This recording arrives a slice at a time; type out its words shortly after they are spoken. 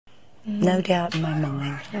No doubt in my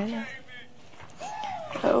mind. I know.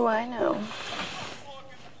 Oh, I know.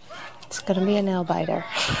 It's going to be a nail biter.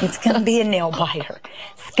 It's going to be a nail biter.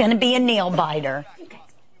 It's going to be a nail biter.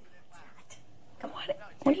 Come on.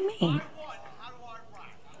 What do you mean?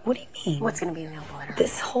 What do you mean? What's going to be a nail biter?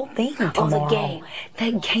 This whole thing tomorrow. Oh, the game.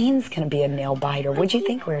 That game's going to be a nail biter. What do you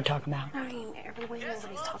think we were talking about? I mean, everybody's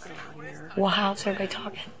talking about here. Well, how's everybody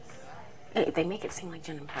talking? They make it seem like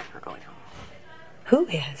Jen and Brett are going home. Who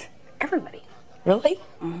is? Everybody. Really?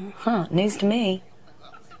 Mm-hmm. Huh, news to me.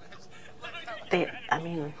 I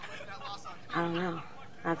mean, I don't know.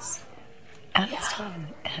 That's... Allison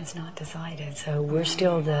has not decided, so we're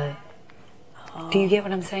still the... Do you get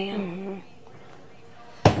what I'm saying?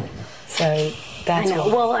 Mm-hmm. So that's I know.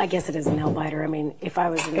 what... Well, I guess it is a nail biter. I mean, if I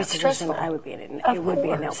was in that It's position, stressful. I would be in it. Of It would be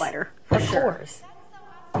a nail course. biter. Of course.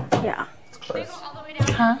 Yeah. It's close.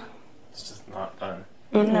 Huh? It's just not fun.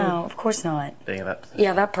 Mm-hmm. No, of course not. Being in that position.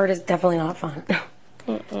 Yeah, that part is definitely not fun.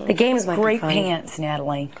 The games might Great be fun. pants,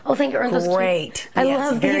 Natalie. Oh, thank you. Aren't those cute? Great. I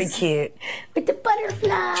Yes, love very these. cute. With the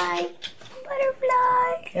butterfly.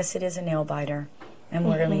 Butterfly. Yes, it is a nail biter. And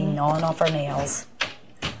we're going to be gnawing off our nails.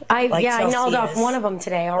 I Like gnawed Chelsea off is. one of them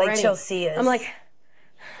today already. Like Chelsea is. I'm like,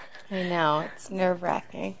 I know. It's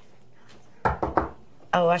nerve-wracking.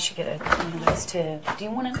 Oh, I should get one of those too. Do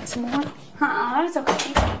you want some more? That's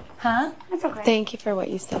okay. Huh? That's okay. Thank you for what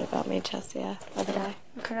you said about me, Chelsea, by the way.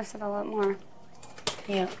 I could have said a lot more.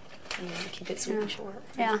 Yeah. Keep it sweet and short.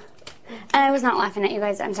 Yeah. And I was not laughing at you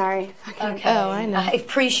guys. I'm sorry. Okay. Oh, I know. I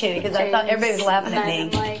appreciate it because I thought everybody was laughing at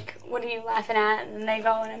And me. I'm like, what are you laughing at? And they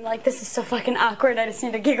go, and I'm like, this is so fucking awkward. I just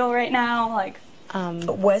need to giggle right now. Like,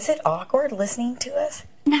 Was it awkward listening to us?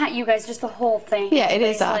 not you guys, just the whole thing. Yeah, it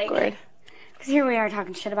is Everybody's like- awkward. Because here we are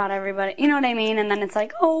talking shit about everybody. You know what I mean? And then it's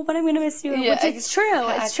like, oh, but I'm going to miss you. Yeah, Which is true.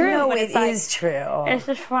 It's true. No, but it it's like, is true. It's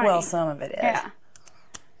just funny. Well, some of it is. Yeah.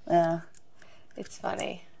 Yeah. It's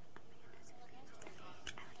funny.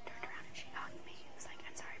 Turned around and she hugged me. It was like,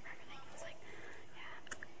 I'm sorry for everything. I was like, yeah.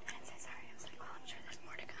 I didn't say sorry. I was like, well, I'm sure there's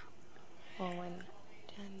more to come. Well, when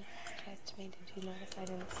Jen apologized to me, did you notice I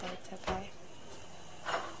didn't say it's okay?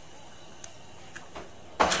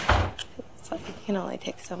 It's like, it can only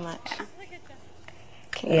take so much.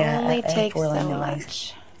 Can Yeah, only it's take really so nice.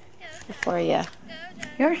 much before you.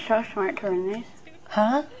 You're so smart to run these.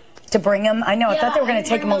 Huh? To bring them? I know. I thought they were going to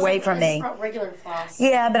take them away from me. regular floss.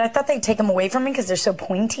 Yeah, but I thought they'd take them away from me because they're so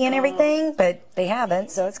pointy and everything, but they haven't,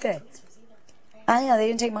 so it's good. I know, they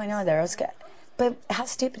didn't take mine either. It's good. But how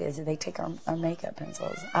stupid is it they take our makeup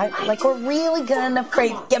pencils? Like, we're really going to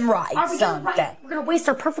freaking write something. We're going to waste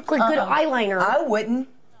our perfectly good eyeliner I wouldn't.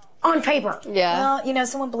 on paper. Yeah. Well, you know,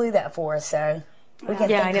 someone blew that for us, so we can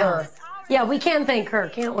Yeah, I thank know. her. Yeah, we can thank her,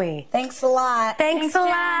 can't we? Thanks a lot. Thanks a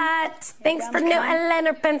lot. Thanks for new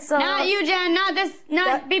eyeliner pencil. Not you, Jen. Not this.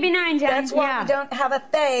 Not BB9, Jen. That's why Yeah. we don't have a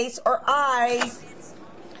face or eyes.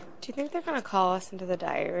 Do you think they're going to call us into the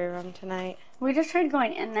diary room tonight? We just tried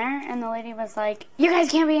going in there, and the lady was like, you guys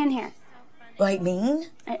can't be in here. Like mean?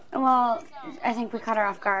 Well, I think we caught her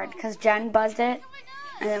off guard because Jen buzzed it,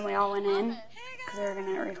 and then we all went in because we were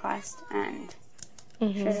going to request, and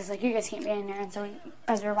she was just like, you guys can't be in there. And so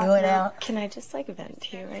as we were We walking went out, out. Can I just, like, vent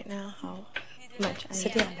to you right now how much I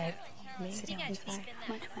Sit down, babe. Sit down. Inside.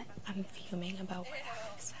 how much what? I'm fuming about what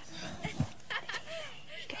Alex said.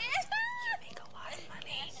 Guys, you make a lot of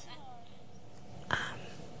money.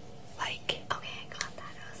 Like, Okay, I got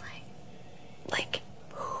that. I was like,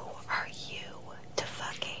 who are you to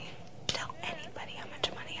fucking tell anybody how much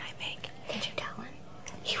money I make? did you tell him?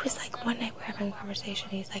 He was like, one night we're having a conversation,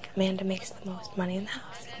 he's like, Amanda makes the most money in the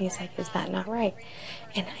house. And he's like, is that not right?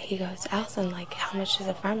 And he goes, Allison, like, how much does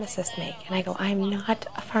a pharmacist make? And I go, I'm not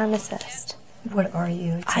a pharmacist. What are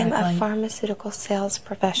you exactly? I'm a pharmaceutical sales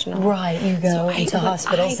professional. Right, you go So into what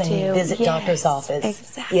hospitals I and you do- visit doctor's yes, office.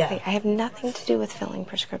 Exactly. Yeah. I have nothing to do with filling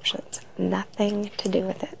prescriptions. Nothing to do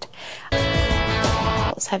with it.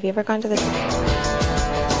 Have you ever gone to the...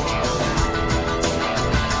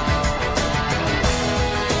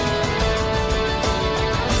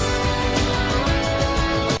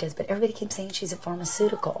 But everybody keeps saying she's a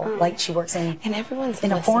pharmaceutical, like she works in And everyone's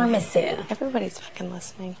in a listening. pharmacy. Everybody's fucking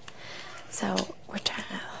listening. So we're trying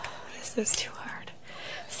to. This is too hard.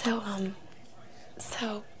 So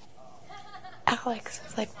Alex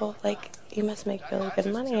is like, well, like, you must make really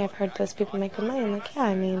good money. I've heard those people make good money. I'm like, yeah,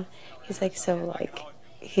 I mean, he's like, so, like,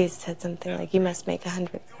 he said something like, you must make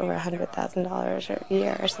over $100,000 a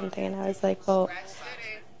year or something. And I was like, well,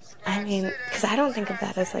 I mean, because I don't think of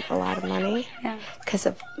that as, like, a lot of money because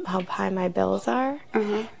of how high my bills are.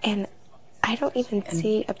 And I don't even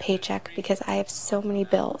see a paycheck because I have so many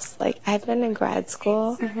bills. Like, I've been in grad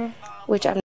school, which I'm